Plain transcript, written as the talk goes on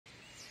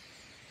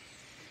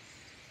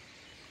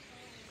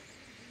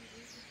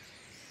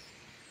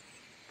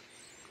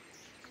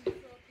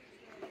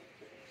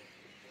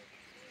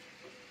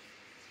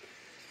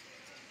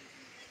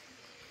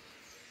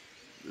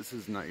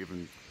this is not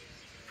even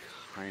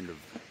kind of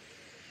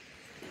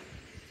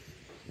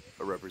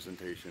a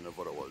representation of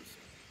what it was.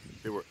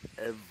 They were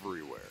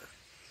everywhere,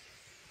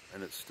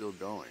 and it's still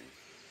going.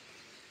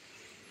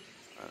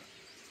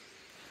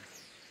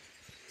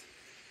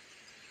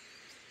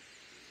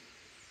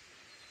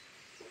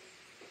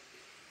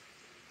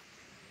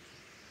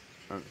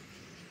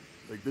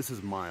 Like, this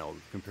is mild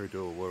compared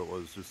to what it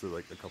was just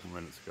like a couple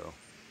minutes ago.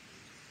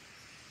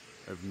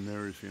 I've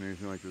never seen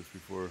anything like this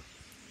before.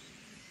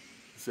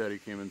 Sadie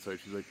came inside,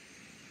 she's like,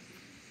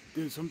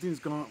 dude, something's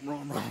gone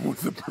wrong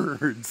with the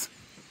birds.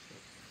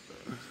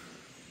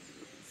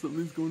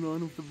 Something's going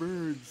on with the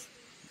birds.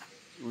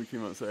 When we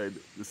came outside,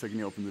 the second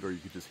you opened the door, you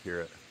could just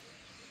hear it.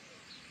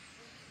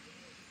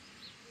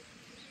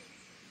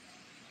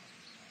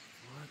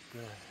 What the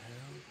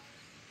hell?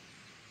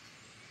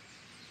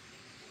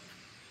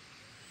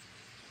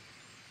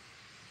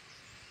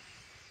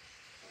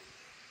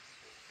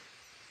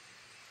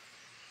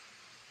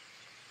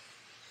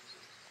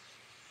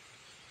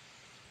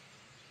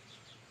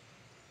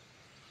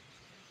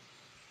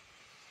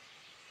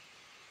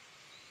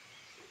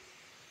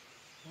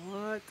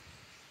 What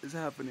is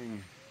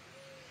happening?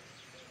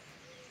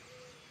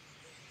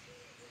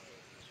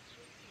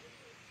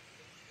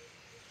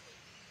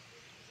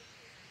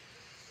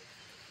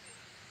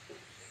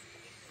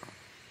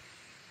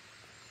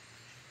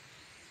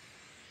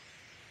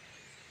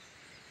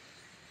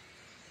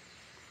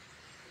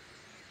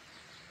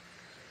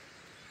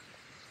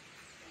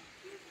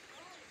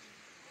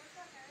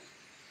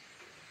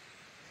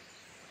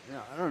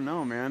 Yeah, I don't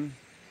know, man.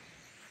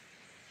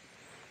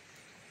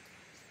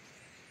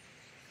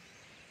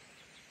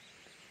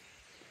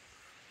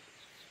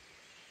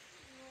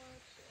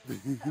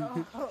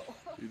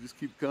 You just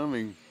keep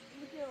coming.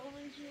 Look at over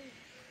here.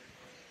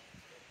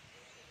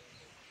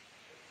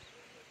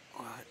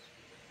 What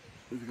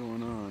is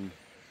going on?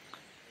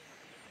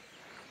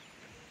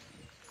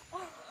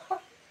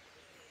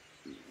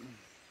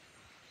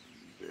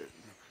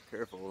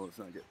 Careful, let's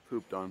not get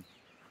pooped on.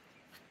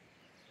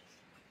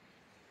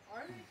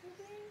 Are they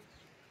pooping?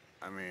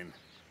 I mean,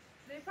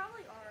 They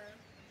probably are.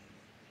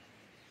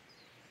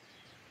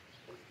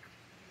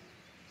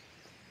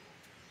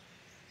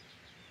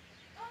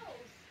 Oh!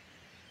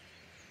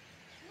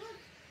 Look!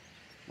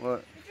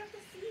 what? They dropped a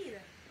seed!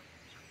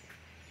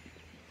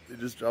 They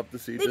just dropped the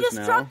seed They just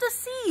now? dropped a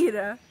seed!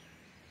 That's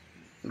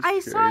I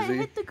crazy. saw it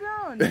hit the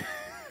ground!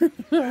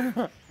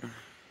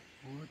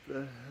 What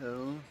the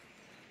hell?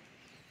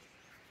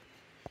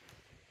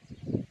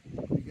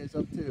 What are you guys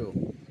up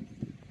to?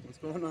 What's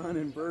going on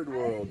in bird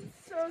world? I'm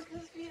so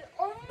confused.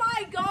 Oh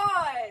my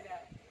god!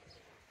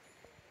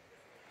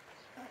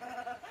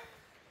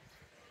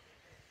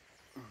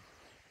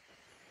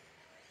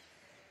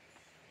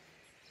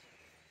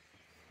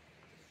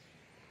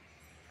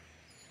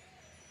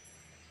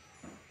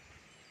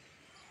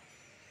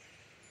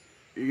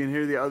 You can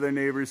hear the other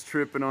neighbors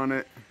tripping on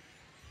it.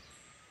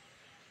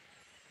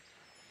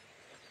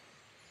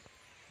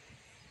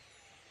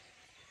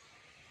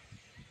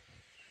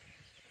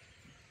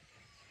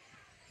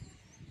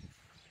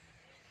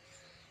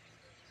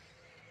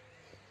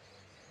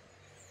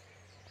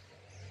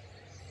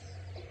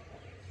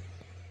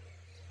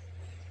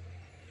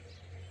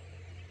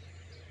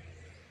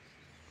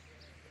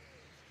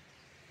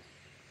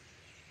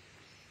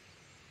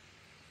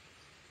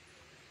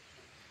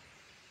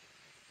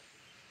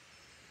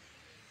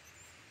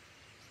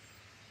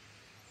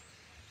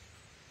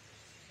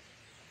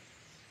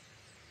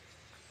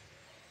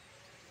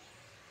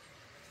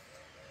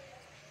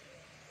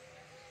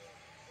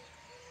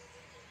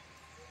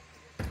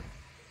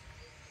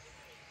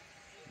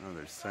 Oh,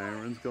 there's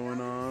sirens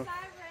going off.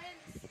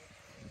 Sirens!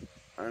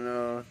 I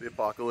know, the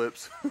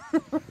apocalypse.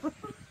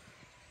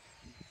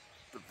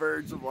 The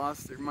birds have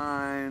lost their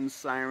minds,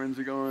 sirens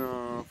are going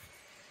off.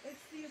 It's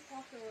the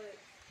apocalypse.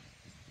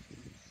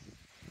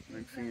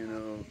 Next thing you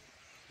know,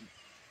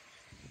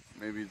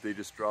 maybe they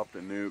just dropped a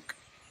nuke.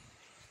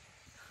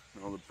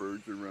 And all the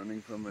birds are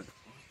running from it.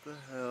 What the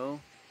hell?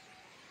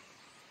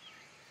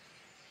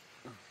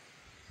 What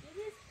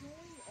is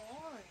going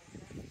on?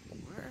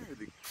 Where are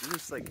they? They're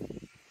just like, And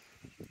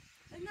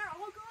they're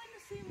all going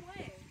the same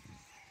way.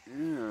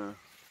 yeah.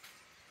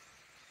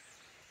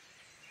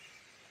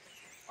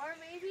 Or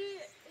maybe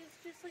it's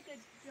just like a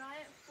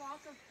giant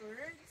flock of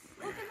birds.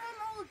 Look at them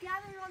all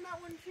gathered on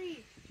that one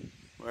tree.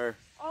 Where?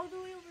 All the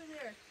way over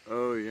there.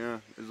 Oh yeah,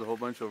 there's a whole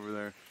bunch over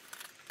there.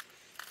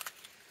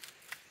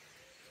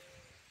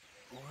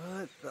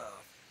 What the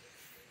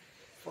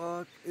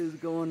fuck is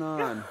going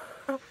on?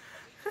 Do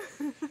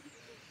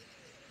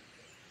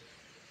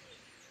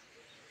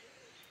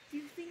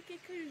you think it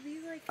could be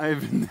like...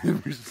 I've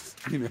never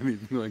seen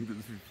anything like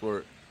this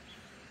before.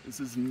 This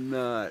is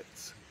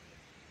nuts.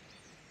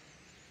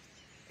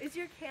 Is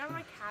your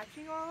camera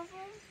catching all of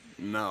them?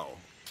 No,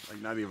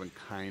 like not even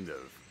kind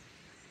of.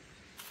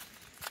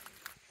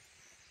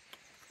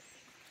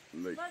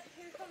 Like, Look,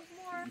 here comes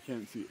more. you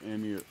can't see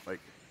any,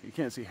 like, you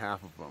can't see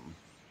half of them.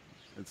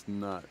 It's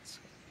nuts.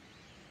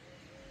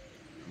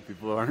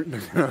 People aren't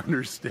gonna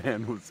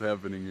understand what's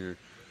happening here.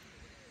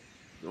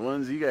 The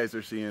ones you guys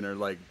are seeing are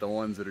like the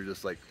ones that are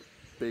just like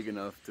big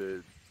enough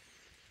to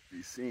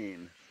be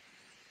seen.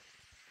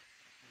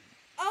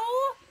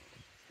 Oh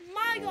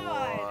my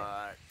god!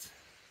 What?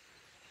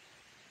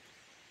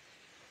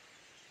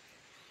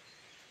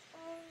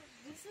 Oh,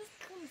 this is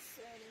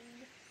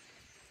concerning.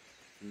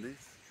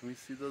 Can we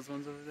see those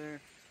ones over there?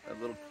 That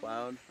little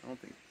cloud? I don't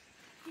think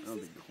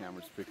the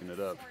camera's picking it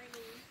up.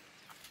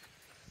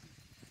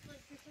 Look,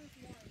 here comes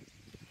one.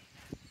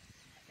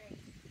 Okay.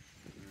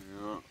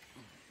 Yeah.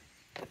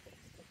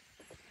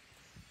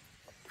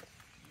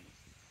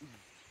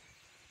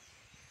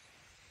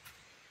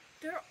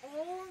 They're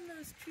all in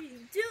those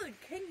trees. Dude,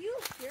 can you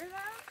hear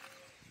that?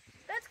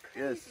 That's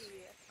crazy.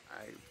 Yes,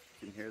 I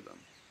can hear them.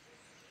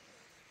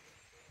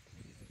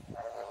 Yeah,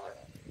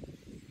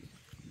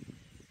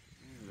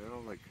 they're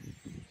all like...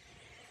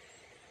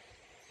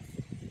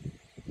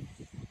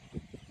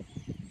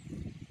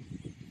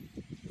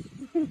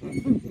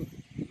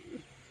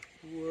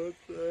 What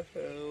the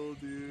hell,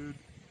 dude?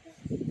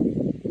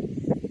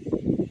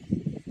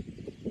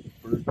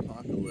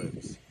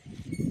 Birdpocalypse.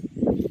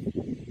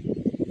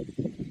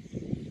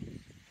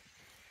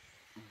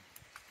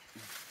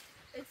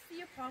 It's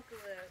the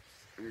apocalypse.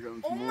 Here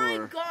comes Oh more. my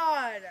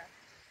god!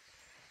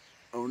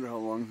 I wonder how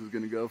long this is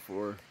gonna go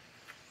for.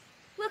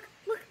 Look,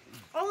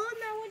 all in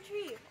that one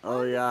tree.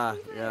 Oh yeah,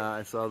 yeah,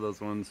 I saw those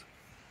ones.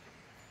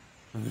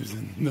 There's a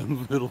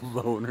little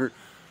loner.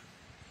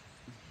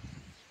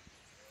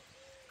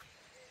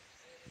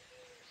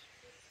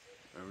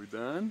 Are we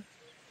done?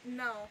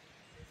 No.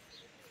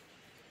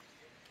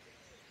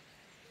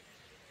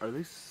 Are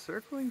they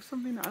circling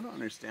something? I don't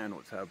understand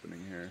what's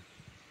happening here.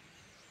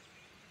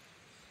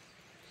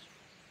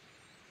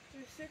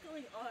 They're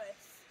circling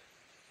us.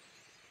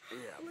 Yeah,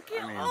 Look but,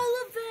 at I mean, all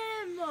of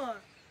them!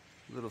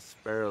 little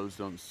sparrows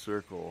don't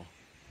circle.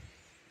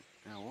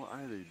 Yeah, what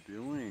are they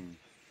doing?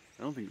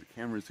 I don't think the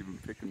camera's even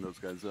picking those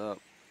guys up.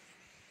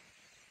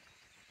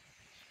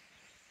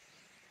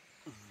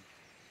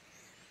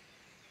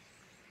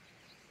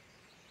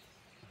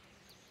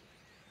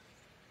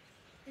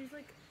 There's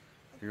like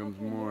Here comes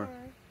more.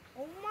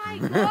 Oh my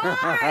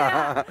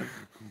god!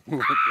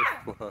 What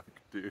the fuck,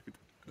 dude?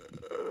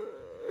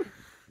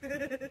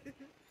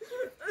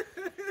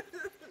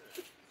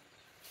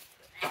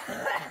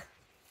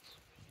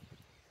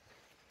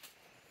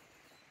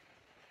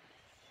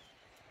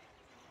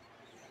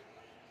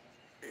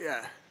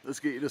 Yeah, let's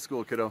get you to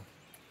school, kiddo.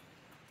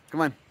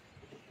 Come on.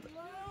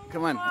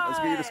 Come on, let's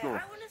get you to school. I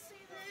want to see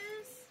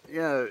this.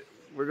 Yeah,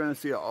 we're gonna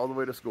see it all the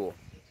way to school.